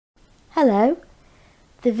Hello!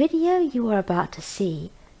 The video you are about to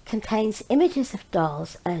see contains images of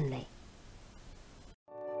dolls only.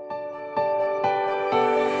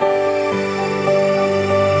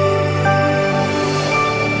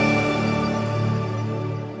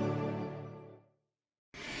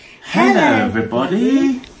 Hello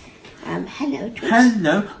everybody! Hello, George.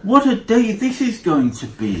 Hello! What a day this is going to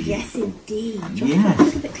be! Yes, indeed.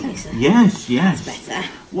 Yes. A bit closer. Yes, yes. That's better.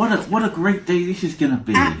 What a great day this is going to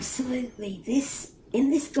be! Absolutely. In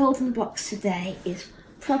this golden box today is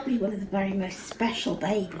probably one of the very most special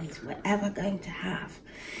babies we're ever going to have.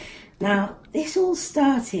 Now, this all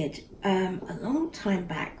started a long time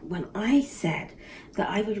back when I said that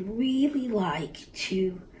I would really like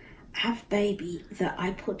to have a baby that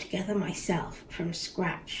I put together myself from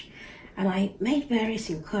scratch. And I made various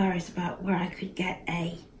inquiries about where I could get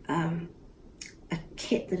a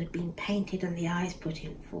kit that had been painted and the eyes put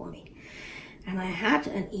in for me. And I had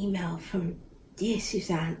an email from dear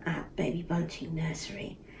Suzanne at Baby Bunting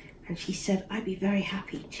Nursery, and she said, I'd be very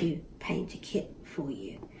happy to paint a kit for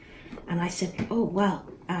you. And I said, oh,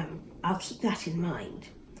 well, I'll keep that in mind.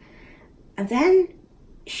 And then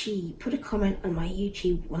she put a comment on my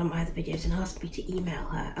YouTube, one of my other videos, and asked me to email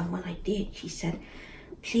her. And when I did, she said,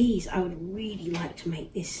 please, I would really like to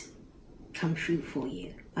make this come true for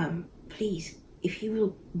you. Please, if you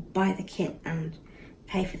will buy the kit and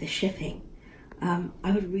pay for the shipping,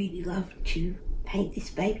 I would really love to paint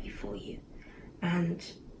this baby for you. And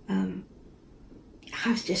I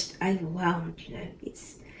was just overwhelmed, you know.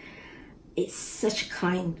 It's such a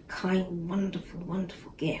kind,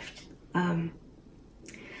 wonderful gift.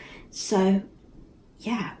 So,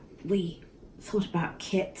 yeah, we thought about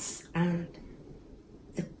kits, and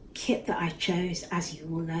the kit that I chose, as you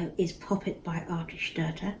all know, is Poppet by Adrie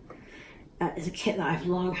Stoete. It's a kit that I've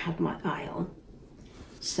long had my eye on.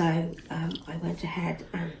 So I went ahead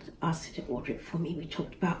and asked her to order it for me. We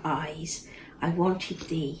talked about eyes. I wanted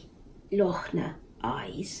the Lochner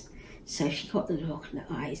eyes. So she got the Lochner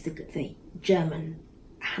eyes, the German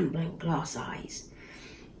hand-blown glass eyes.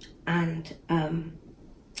 And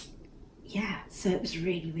yeah, so it was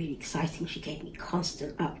really exciting. She gave me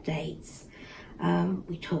constant updates.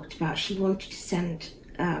 We talked about, she wanted to send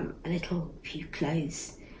a little few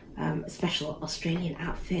clothes, a special Australian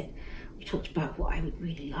outfit. We talked about what I would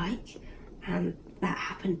really like, and that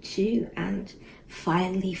happened too. And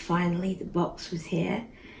finally the box was here,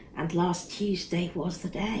 and last Tuesday was the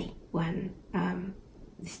day when,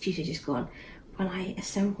 this Tuesday just gone, when I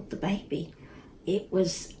assembled the baby. It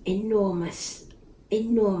was enormous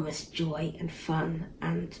joy and fun,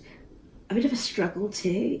 and a bit of a struggle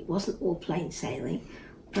too. It wasn't all plain sailing,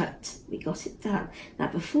 but we got it done. Now,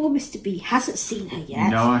 before Mr. B hasn't seen her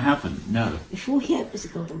yet. No, I haven't, no. Before he opens the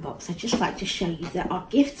golden box, I'd just like to show you there are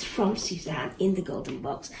gifts from Suzanne in the golden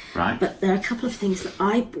box. Right. But there are a couple of things that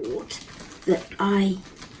I bought that I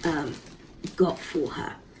got for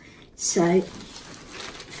her. So,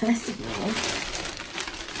 first of all,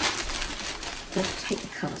 let's take the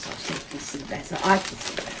colours off so you can see better. I can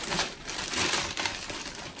see better.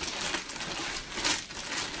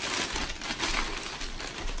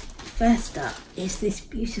 First up is this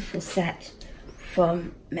beautiful set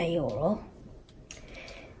from Mayoral.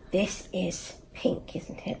 This is pink,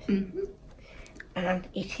 isn't it? Mm-hmm. And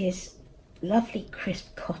it is lovely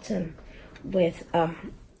crisp cotton with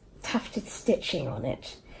tufted stitching on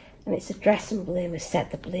it. And it's a dress and bloomers set.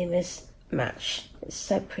 The bloomers match. It's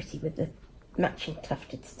so pretty with the matching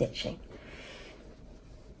tufted stitching.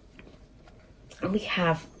 And we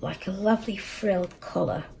have like a lovely frilled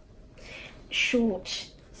collar, short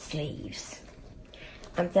sleeves,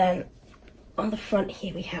 and then on the front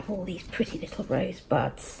here we have all these pretty little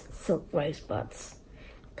rosebuds, silk rosebuds,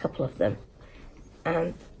 a couple of them,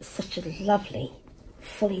 and such a lovely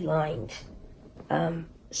fully lined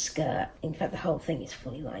skirt. In fact, the whole thing is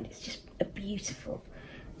fully lined. It's just a beautiful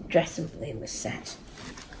dress and bloomer set.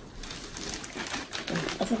 And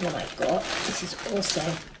the other one I got, this is also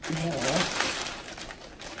Mayoral.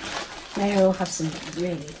 Mayoral have some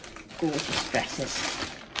really gorgeous dresses.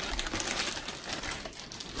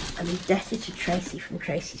 I'm indebted to Tracy from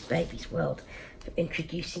Tracy's Baby's World for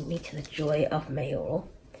introducing me to the joy of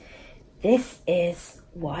Mayoral. This is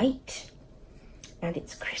white, and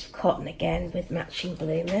it's crisp cotton again with matching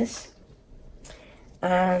bloomers.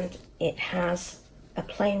 And it has a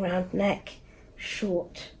plain round neck,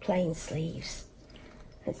 short plain sleeves.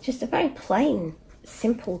 It's just a very plain,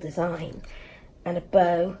 simple design, and a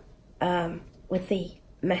bow with the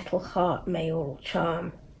metal heart Mayoral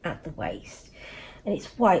charm at the waist. And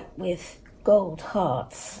it's white with gold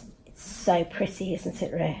hearts. It's so pretty, isn't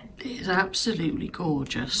it, Ray? It is absolutely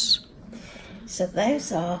gorgeous. So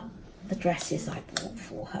those are the dresses I bought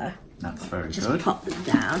for her. That's very Just good. pop them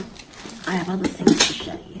down. I have other things to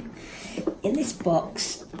show you. In this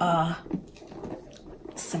box are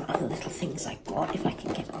some other little things I got, if I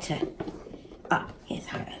can get it to... Ah, here's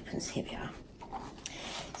how it opens. Here we are.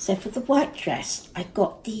 So for the white dress, I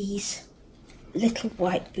got these little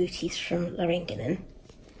white booties from Laringinen.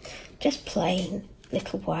 Just plain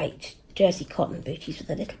little white jersey cotton booties with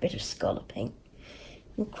a little bit of scalloping.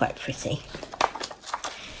 And quite pretty.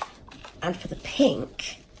 And for the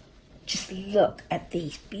pink, just look at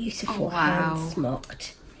these beautiful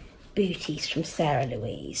hand-smocked booties from Sarah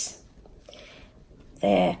Louise.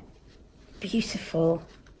 They're beautiful,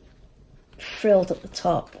 frilled at the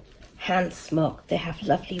top, hand-smocked. They have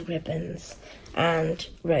lovely ribbons and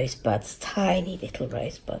rosebuds, tiny little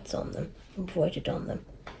rosebuds on them, embroidered on them.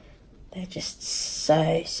 They're just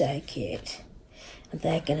so, so cute. And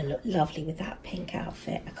they're going to look lovely with that pink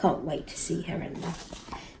outfit. I can't wait to see her in them.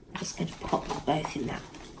 I'm just going to pop them both in that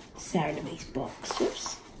Sarah Louise box.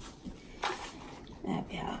 Oops. There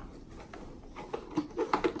we are.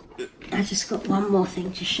 I just got one more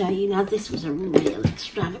thing to show you. Now, this was a real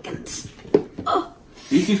extravagance. Oh!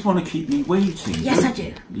 You just want to keep me waiting. Yes, I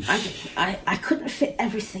do. I couldn't fit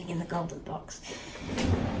everything in the golden box.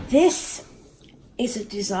 This is a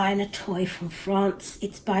designer toy from France.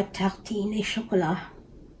 It's by Tartine et Chocolat.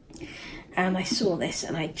 And I saw this,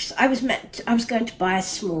 and I was going to buy a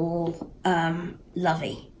small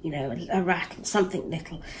lovey, you know, a rat, something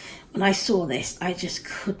little. When I saw this, I just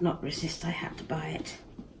could not resist. I had to buy it.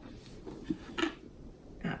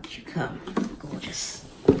 Out you come. Gorgeous.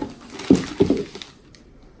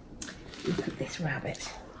 Look at this rabbit.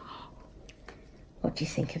 What do you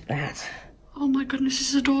think of that? Oh my goodness,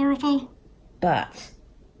 it's adorable. But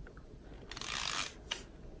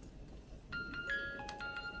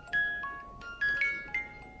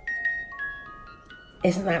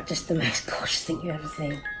isn't that just the most gorgeous thing you've ever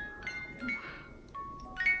seen?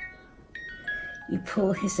 You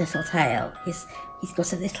pull his little tail. He's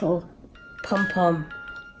got a little pom-pom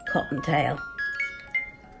cotton tail,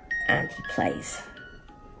 and he plays.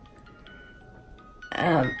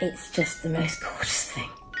 It's just the most gorgeous thing.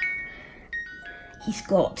 He's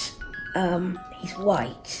got, he's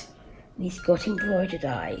white, and he's got embroidered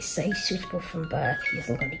eyes, so he's suitable from birth. He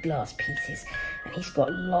hasn't got any glass pieces, and he's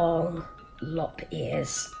got long lop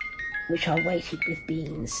ears, which are weighted with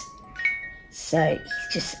beans. So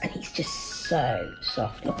he's just so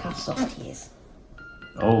soft. Look how soft he is.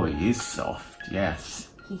 Oh, he is soft, yes.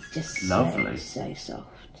 He's just lovely. So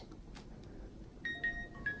soft.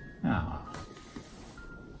 Oh.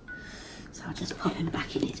 So I'll just pop him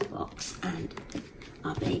back in his box, and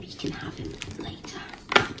our baby can have him later.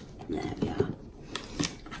 There we are.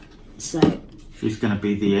 So she's going to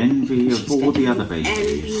be the envy of all the other babies.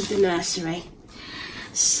 Envy of the nursery.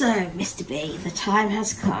 So, Mr. B, the time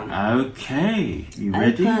has come. Okay, you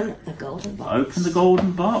ready? Open the golden box. Open the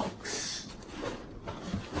golden box.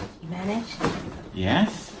 You managed?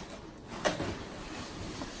 Yes.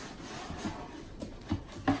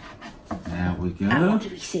 There we go. And what do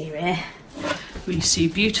we see here? We see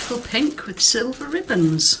beautiful pink with silver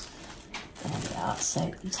ribbons. There we are.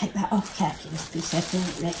 So you take that off carefully, Mr. B, so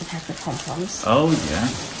they can have the pom-poms. Oh,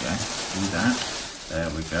 yes, do that. There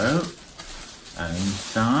we go. And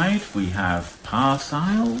inside we have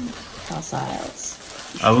parcels.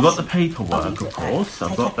 Oh, we've got the paperwork, of course.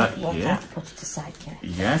 I've got that here. Put it aside,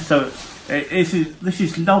 carefully. Yeah, so this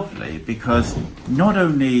is lovely, because not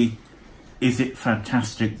only is it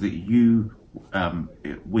fantastic that you,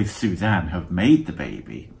 with Suzanne, have made the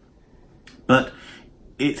baby, but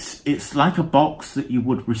it's like a box that you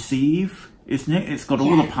would receive, isn't it? It's got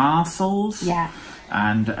all the parcels. Yeah.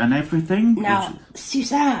 And everything. Now,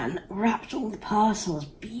 Suzanne wrapped all the parcels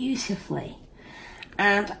beautifully,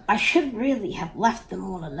 and I should really have left them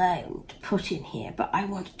all alone to put in here, but I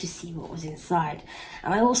wanted to see what was inside,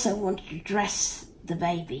 and I also wanted to dress the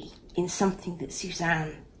baby in something that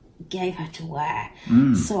Suzanne gave her to wear.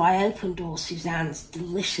 So I opened all Suzanne's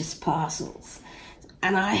delicious parcels,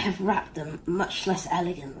 and I have wrapped them much less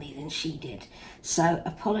elegantly than she did. So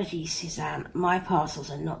apologies, Suzanne, my parcels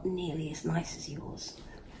are not nearly as nice as yours.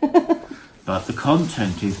 But the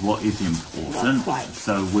content is what is important. Not quite.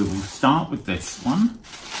 So we will start with this one.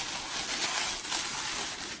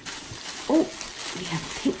 Oh, we have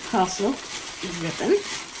a pink parcel with ribbon.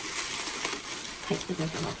 Take the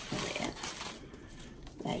ribbon off for it.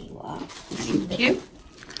 There you are. Thank you.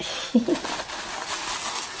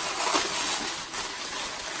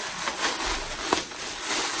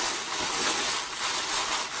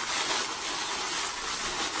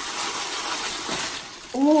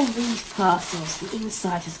 All these parcels, the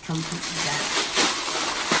inside has come from Suzanne.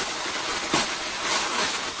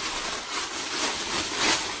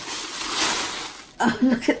 Oh,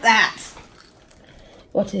 look at that.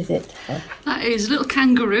 What is it? That is a little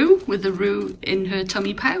kangaroo with the roo in her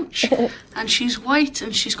tummy pouch. And she's white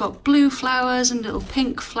and she's got blue flowers and little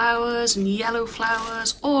pink flowers and yellow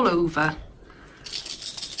flowers all over.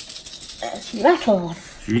 She rattles.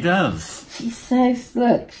 She does. She's so,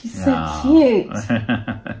 look, she's so cute.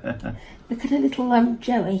 Look at her little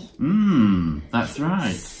Joey. That's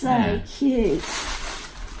right. So cute.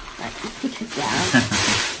 Right, you put her down.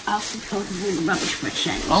 I'll support the room rubbish for a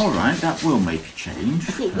change. All right, that will make a change.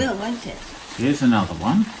 It will, won't it? Here's another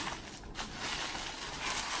one.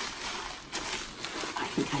 I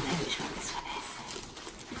think I know which one this one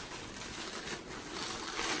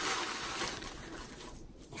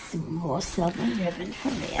is. Some more silver ribbon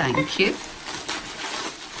from me. Thank you.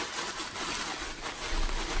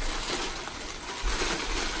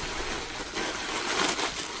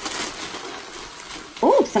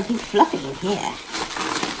 Oh, something fluffy in here.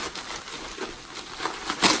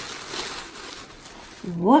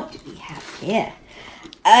 What do we have here?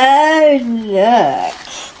 Oh, look.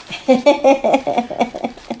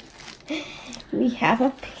 We have a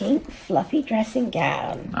pink fluffy dressing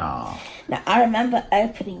gown. Oh. Now, I remember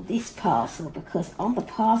opening this parcel because on the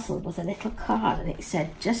parcel was a little card and it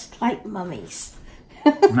said, just like mummies.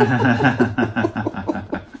 And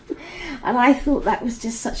I thought that was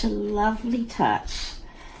just such a lovely touch.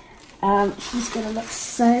 She's going to look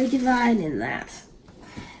so divine in that.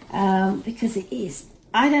 Because it is.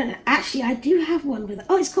 I don't know. Actually, I do have one with...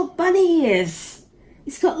 Oh, it's called bunny ears.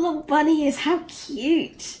 It's got long bunny ears. How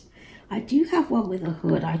cute. I do have one with a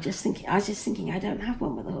hood. I was just thinking I don't have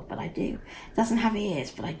one with a hood, but I do. It doesn't have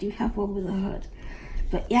ears, but I do have one with a hood.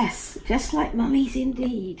 But yes, just like mummies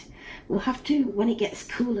indeed. We'll have to, when it gets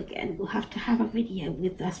cool again, we'll have to have a video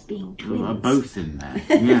with us being twins. We're both in there,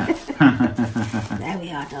 yeah. There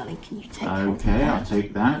we are, darling. Can you take Okay, I'll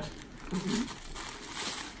take that.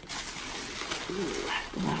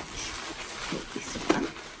 Right, take this one.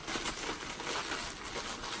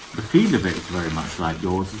 The feel of it is very much like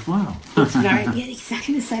yours as well. It's very, yeah,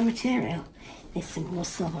 exactly the same material. There's some more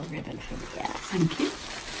silver ribbon from here. Thank you.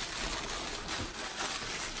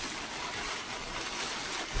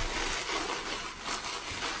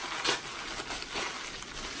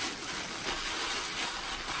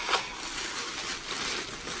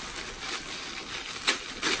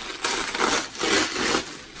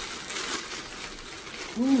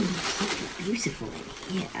 Ooh, something beautiful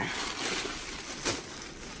in here.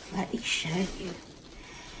 Let me show you.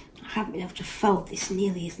 I haven't been able to fold this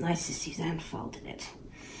nearly as nice as Suzanne folded it.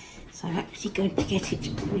 So I'm actually going to get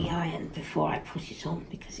it re-ironed before I put it on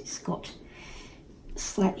because it's got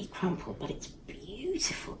slightly crumpled, but it's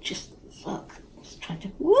beautiful. Just look. I'm just trying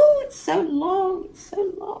to... Woo! It's so long. It's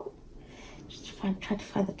so long. Just trying to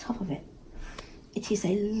find the top of it. It is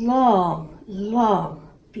a long, long,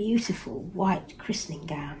 beautiful white christening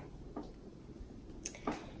gown.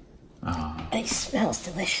 And it smells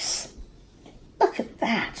delicious. Look at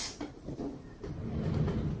that.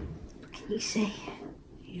 Can you see?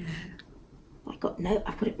 Yeah. I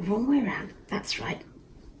put it the wrong way around. That's right.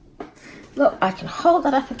 Look, I can hold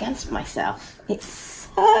that up against myself. It's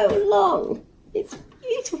so long. It's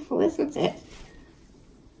beautiful, isn't it?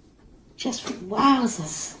 Just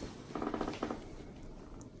wowzers.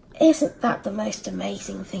 Isn't that the most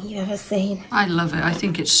amazing thing you've ever seen? I love it. I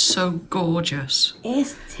think it's so gorgeous.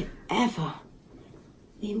 Isn't it ever?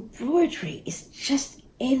 The embroidery is just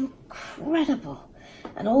incredible.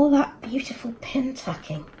 And all that beautiful pin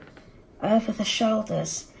tucking over the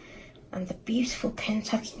shoulders and the beautiful pin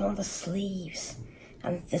tucking on the sleeves.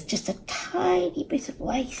 And there's just a tiny bit of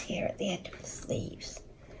lace here at the end of the sleeves.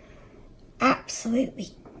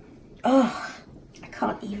 Absolutely. Oh, I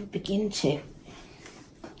can't even begin to.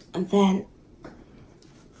 And then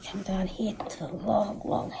come down here to the long,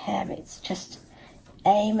 long hem. It's just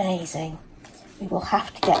amazing. We will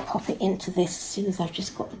have to get Poppet into this as soon as I've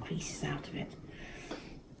just got the creases out of it.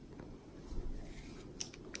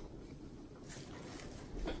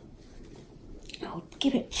 I'll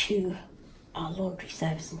give it to our laundry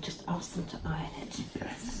service and just ask them to iron it.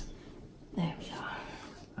 Yes. There we are.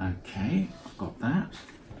 Okay, I've got that.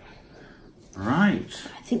 Right.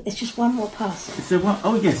 I think there's just one more parcel. Is there one?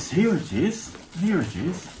 Oh yes, here it is. Here it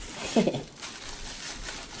is.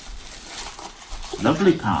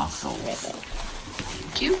 Lovely parcel.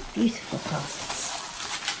 Thank you. Beautiful parcels.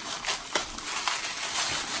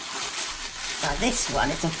 Now this one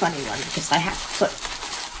is a funny one because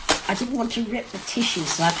I didn't want to rip the tissue,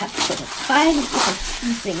 so I've had to put a tiny bit of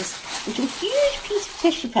few things into a huge piece of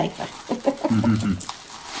tissue paper.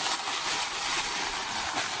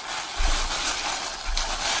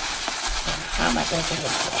 How am I going to do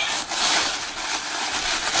this here?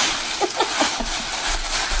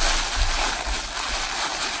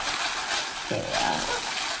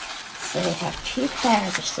 So we have 2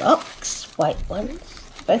 pairs of socks, white ones,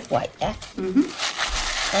 both white, yeah?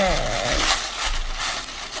 And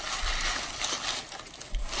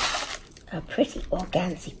a pretty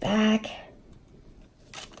organza bag.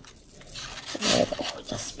 Oh, it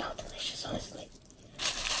does smell delicious, honestly.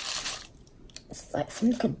 It's like some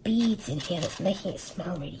little beads in here that's making it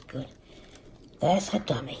smell really good. There's her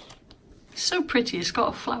dummy. So pretty. It's got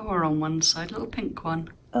a flower on one side, a little pink one.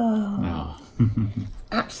 Oh,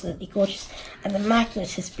 absolutely gorgeous. And the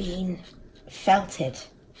magnet has been felted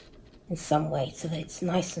in some way so that it's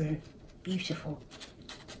nice and beautiful.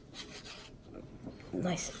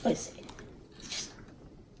 Nice.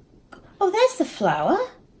 Oh, there's the flower.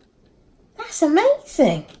 That's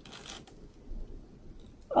amazing.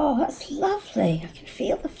 Oh, that's lovely. I can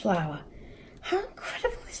feel the flower. How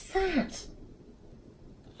incredible is that?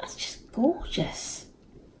 That's just gorgeous.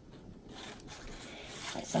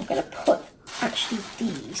 Right, so I'm going to put actually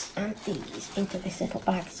these and these into this little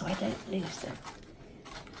bag so I don't lose them.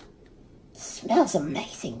 It smells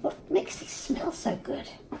amazing. What makes these smell so good?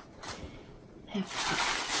 There we go.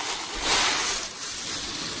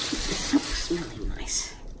 Keep the socks smelling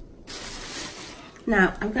nice.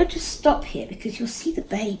 Now, I'm going to stop here because you'll see the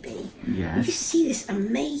baby. Yes. You just see this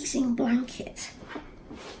amazing blanket.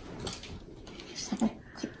 Just have a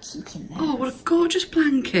quick peek in there. Oh, what a gorgeous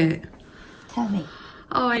blanket. Tell me.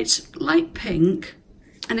 Oh, it's light pink,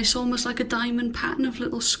 and it's almost like a diamond pattern of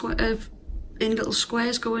little squares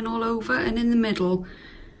going all over, and in the middle,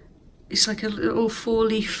 it's like a little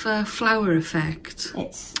 4-leaf flower effect.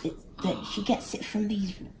 She gets it from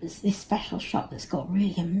this special shop that's got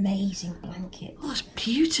really amazing blankets. Oh, it's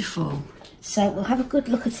beautiful. So we'll have a good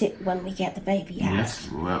look at it when we get the baby out. Yes,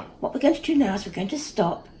 well. What we're going to do now is we're going to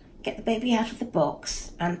stop, get the baby out of the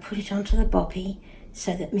box and put it onto the boppy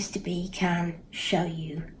so that Mr. B can show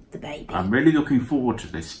you the baby. I'm really looking forward to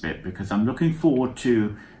this bit because I'm looking forward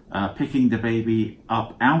to picking the baby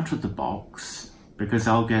up out of the box because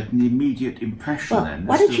I'll get an immediate impression then.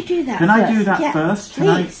 Why don't you do that Can first? I do that first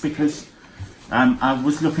tonight? Please. Because I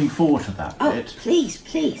was looking forward to that bit. Oh, please.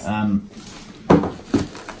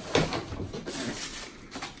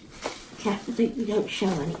 Careful that you don't show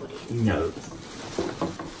anybody. No.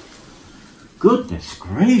 Goodness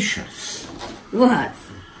gracious. What?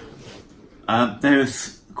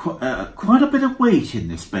 There's quite a bit of weight in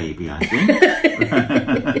this baby, I think.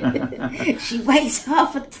 She weighs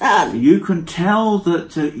half a ton. You can tell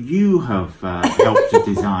that you have helped to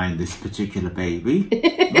design this particular baby.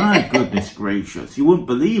 My goodness gracious. You wouldn't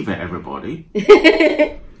believe it, everybody.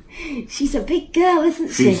 She's a big girl, isn't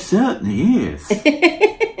she? She certainly is.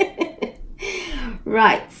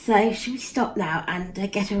 Right, so should we stop now and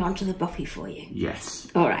get her onto the boppy for you? Yes.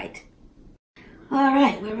 All right. All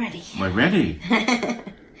right, we're ready. We're ready.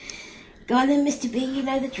 Go on then, Mr. B, you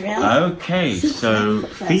know the drill. Okay, so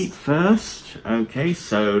feet first. Okay,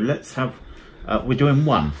 so let's have... we're doing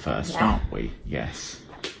one first, aren't we? Yes.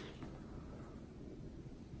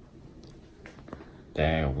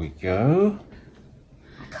 There we go.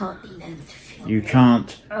 I can't lean over to feel You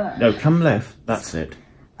can't... No, come left. That's it.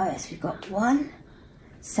 Oh yes, we've got one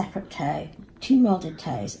separate toe, 2 moulded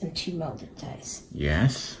toes and 2 moulded toes.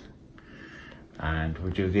 Yes. And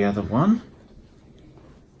we'll do the other one.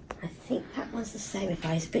 I think that one's the same. If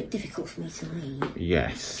it's a bit difficult for me to lean.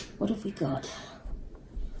 Yes. What have we got?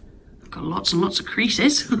 I've got lots and lots of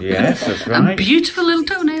creases. Yes, that's right. And beautiful little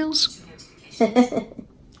toenails.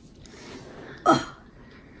 Oh.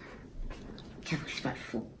 Careful, she's about to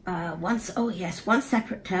fall. One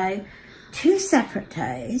separate toe, 2 separate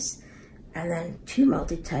toes, and then 2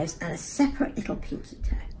 moulded toes, and a separate little pinky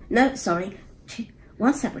toe. No, sorry,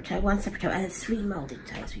 one separate toe, and then 3 moulded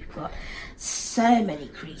toes. We've got so many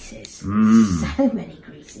creases, so many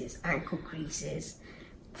creases, ankle creases,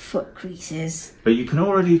 foot creases. But you can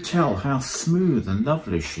already tell how smooth and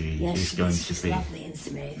lovely she is going to She's be. lovely and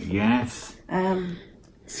smooth. Yes.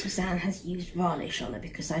 Suzanne has used varnish on her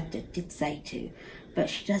because I did say to, but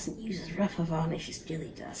she doesn't use as rough a varnish as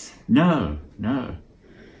Dilly does. No.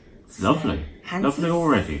 Lovely. So, Lovely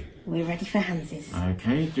already. We're ready for handsies.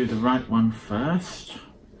 Okay, do the right one first.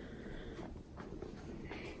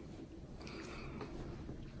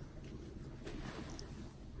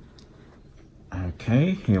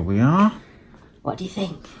 Okay, here we are. What do you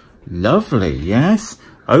think? Lovely, yes.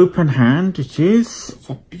 Open hand it is. It's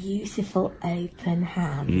a beautiful open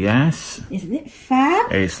hand. Yes. Isn't it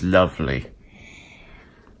fab? It's lovely.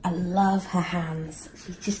 I love her hands.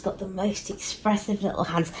 She's just got the most expressive little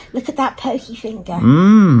hands. Look at that pokey finger.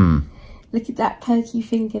 Look at that pokey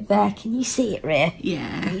finger there. Can you see it, Rhea?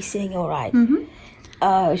 Yeah. Are you seeing all right? Mm-hmm.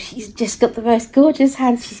 Oh, she's just got the most gorgeous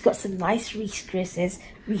hands. She's got some nice Reese Chris's.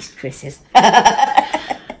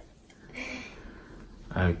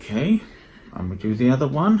 Okay, and we do the other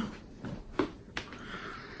one.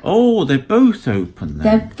 Oh, they're both open then.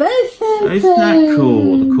 They're both open. Isn't that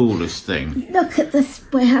cool? The coolest thing. Look at this,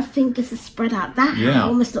 where her fingers are spread out. That Yeah.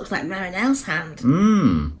 almost looks like Marinelle's hand.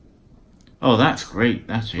 Mmm. Oh, that's great,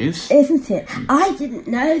 that is. Isn't it? I didn't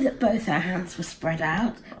know that both her hands were spread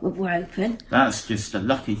out, were open. That's just a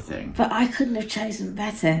lucky thing. But I couldn't have chosen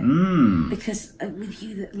better. Mmm. Because with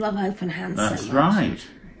you that love open hands That's so much. right.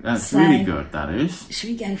 That's So- really good, that is. Should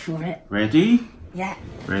we go for it? Ready? Yeah.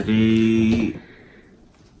 Ready?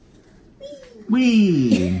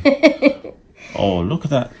 Whee! Oh, look at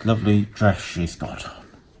that lovely dress she's got on.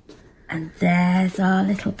 And there's our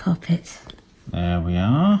little Poppet. There we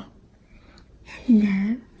are.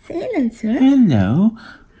 Hello. Say hello to her. Hello.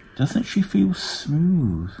 Doesn't she feel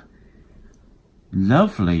smooth?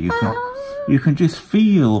 Lovely. You can just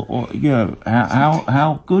feel,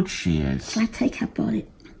 how good she is. Shall I take her bonnet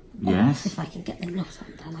Yes. off if I can get the knot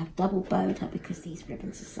undone? I've double bowed her because these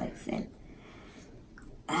ribbons are so thin.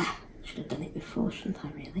 Should have done it before, shouldn't I,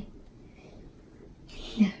 really?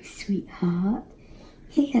 Hello, sweetheart.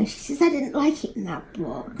 Hello. She says I didn't like it in that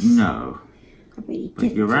box. No. I really But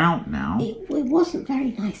didn't. you're out now. It wasn't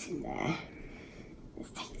very nice in there.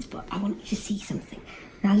 Let's take this book. I want you to see something.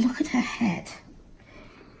 Now look at her head.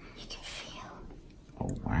 You can feel.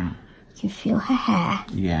 Oh, wow. You can feel her hair.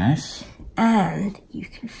 Yes. And you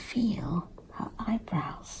can feel her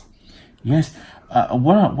eyebrows. Yes.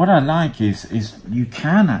 What I like is you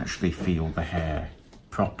can actually feel the hair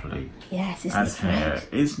properly Yes, isn't as it great? hair,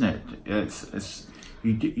 isn't it? It's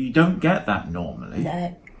you don't get that normally.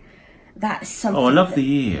 No. That's something. Oh, I love that-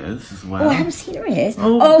 the ears as well. Oh, I haven't seen her ears.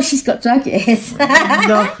 Oh. Oh, she's got jug ears.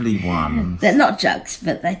 Lovely ones. They're not jugs,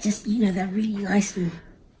 but they're just, they're really nice and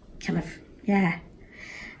kind of, yeah.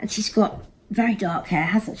 And she's got very dark hair,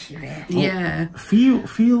 hasn't she, Rhea? Yeah.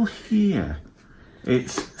 Feel here.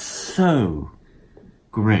 It's so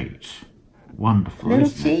great, wonderful, Little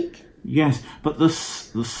isn't it? cheek. Yes, but the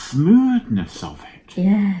smoothness of it.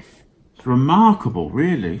 Yes. It's remarkable,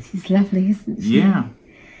 really. She's lovely, isn't she? Yeah.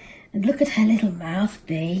 And look at her little mouth,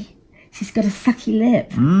 Bee. She's got a sucky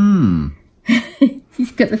lip. Mmm.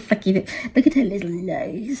 She's got a sucky lip. Look at her little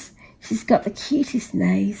nose. She's got the cutest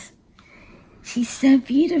nose. She's so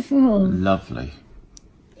beautiful. Lovely.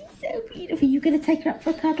 So beautiful. You going to take her up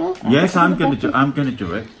for a cuddle? Yes, I'm going to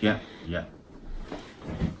do it. Yeah, yeah.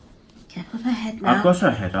 Careful of her head now. I've got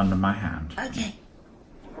her head under my hand. Okay.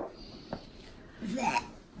 There.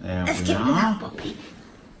 There Let's we get rid of that, are. Poppy.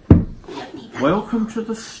 We don't need that. Welcome to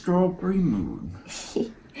the strawberry moon.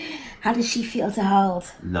 How does she feel to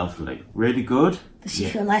hold? Lovely. Really good? Does she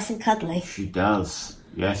feel nice and cuddly? She does.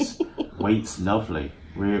 Yes. Weight's lovely.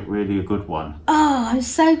 Really a good one. Oh, I'm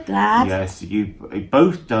so glad. Yes, you've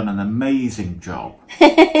both done an amazing job.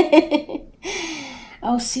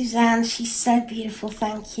 Oh, Suzanne, she's so beautiful,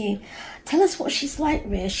 thank you. Tell us what she's like,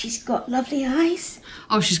 Rhea. She's got lovely eyes.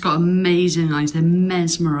 Oh, she's got amazing eyes. They're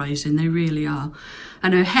mesmerising. They really are.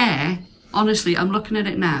 And her hair, honestly, I'm looking at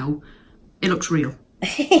it now. It looks real.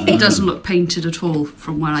 It doesn't look painted at all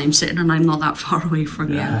from where I'm sitting, and I'm not that far away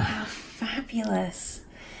from you. How fabulous.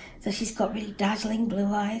 So she's got really dazzling blue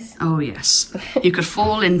eyes. Oh, yes. You could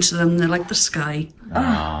fall into them. They're like the sky.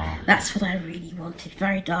 Oh, that's what I really wanted.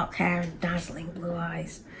 Very dark hair and dazzling blue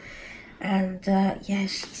eyes. And, yeah,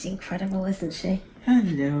 she's incredible, isn't she?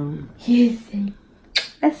 Hello. Yes.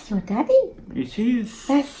 That's your daddy. It is.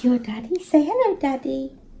 That's your daddy. Say hello,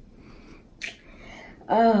 Daddy.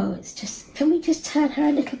 Oh, it's just... Can we just turn her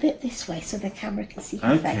a little bit this way so the camera can see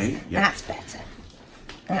her Okay, face? yeah. That's better.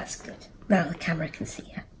 That's good. Now the camera can see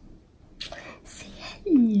her. Say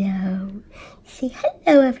hello. Say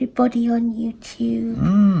hello, everybody on YouTube.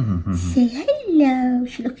 Mm-hmm. Say hello.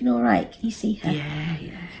 She's looking all right. Can you see her? Yeah,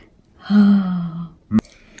 yeah. Oh.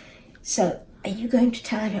 So, are you going to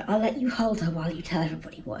tell her? I'll let you hold her while you tell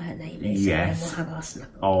everybody what her name is. Yes. And then we'll have our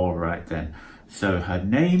snuggle. All right then. So her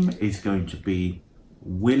name is going to be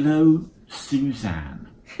Willow Suzanne.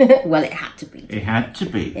 Well, it had to be. It had to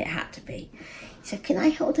be. It had to be. So can I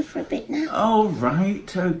hold her for a bit now? All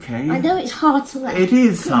right. Okay. I know it's hard to let It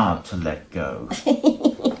is hard to let go.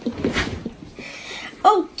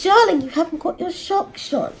 Oh, darling, you haven't got your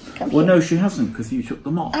socks on. Come Well, here. no, she hasn't because you took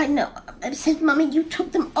them off. I know. I said, Mummy, you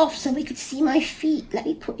took them off so we could see my feet. Let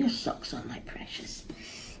me put your socks on, my precious.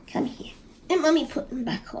 Come here. And Mummy put them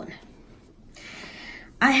back on.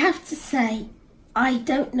 I have to say, I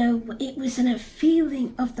don't know, it was a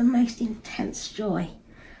feeling of the most intense joy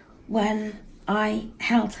when I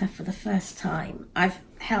held her for the first time. I've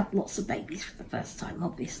held lots of babies for the first time,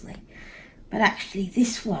 obviously. But actually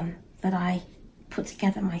this one that I put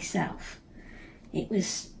together myself, it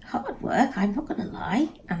was hard work, I'm not going to lie.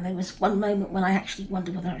 And there was one moment when I actually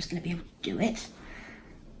wondered whether I was going to be able to do it.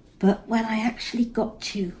 But when I actually got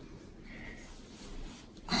to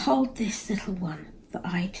hold this little one that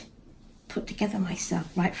I'd put together myself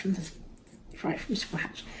right from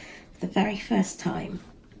scratch for the very first time,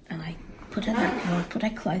 and I put her napkin on, put her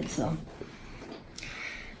clothes on,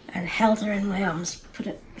 and held her in my arms, put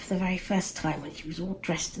it for the very first time when she was all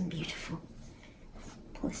dressed and beautiful.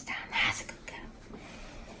 Pull this down, that's a good girl.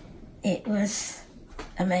 It was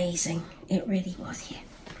amazing, it really was. Here,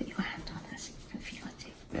 put your hand on her so you can feel it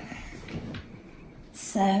too. There.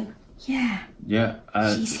 So, yeah. Yeah,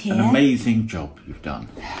 She's here. An amazing job you've done.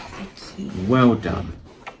 Thank you. Well done.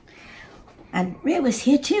 And Rhea was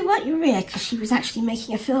here too, weren't you, Rhea? Because she was actually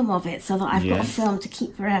making a film of it, so that I've got a film to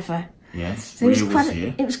keep forever. Yes, So Rhea was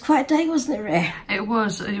here. It was quite a day, wasn't it, Rhea? It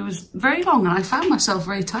was very long, and I found myself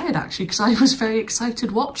very tired actually, because I was very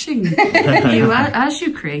excited watching you as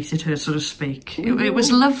you created her, so to speak. It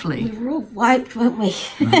was lovely. We were all wiped, weren't we?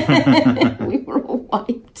 We were all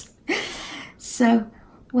wiped. So,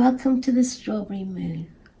 welcome to the Strawberry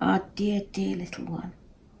Moon, our dear, dear little one.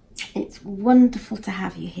 It's wonderful to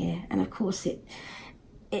have you here, and of course it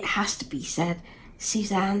has to be said,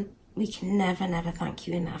 Suzanne, we can never, never thank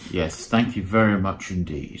you enough. Yes, thank you very much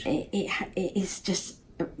indeed. It is just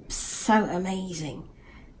so amazing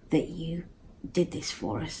that you did this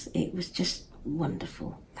for us. It was just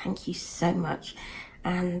wonderful. Thank you so much.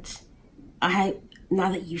 And I hope now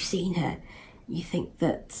that you've seen her, you think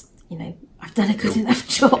that, you know, I've done a good enough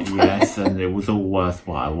job. Yes, and it was all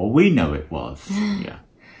worthwhile. Well, we know it was. Yeah.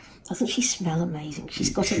 Doesn't she smell amazing?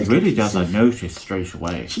 She really does. I noticed straight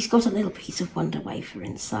away. She's got a little piece of Wonder Wafer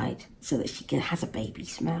inside so that she has a baby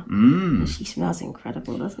smell. And she smells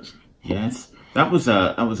incredible, doesn't she? Yes, that was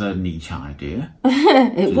a neat idea.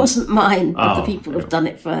 It wasn't mine, but the people have done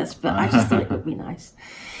it first. But I just thought it would be nice.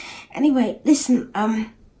 Anyway, listen.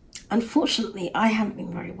 Unfortunately, I haven't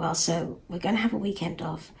been very well, so we're going to have a weekend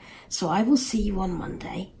off. So I will see you on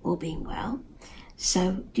Monday, all being well.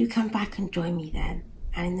 So do come back and join me then.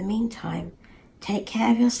 And in the meantime, take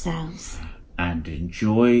care of yourselves. And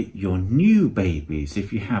enjoy your new babies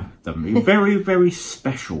if you have them. You're very, very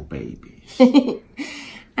special babies.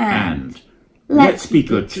 And let's be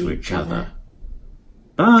good to each other.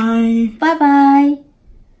 Bye. Bye-bye.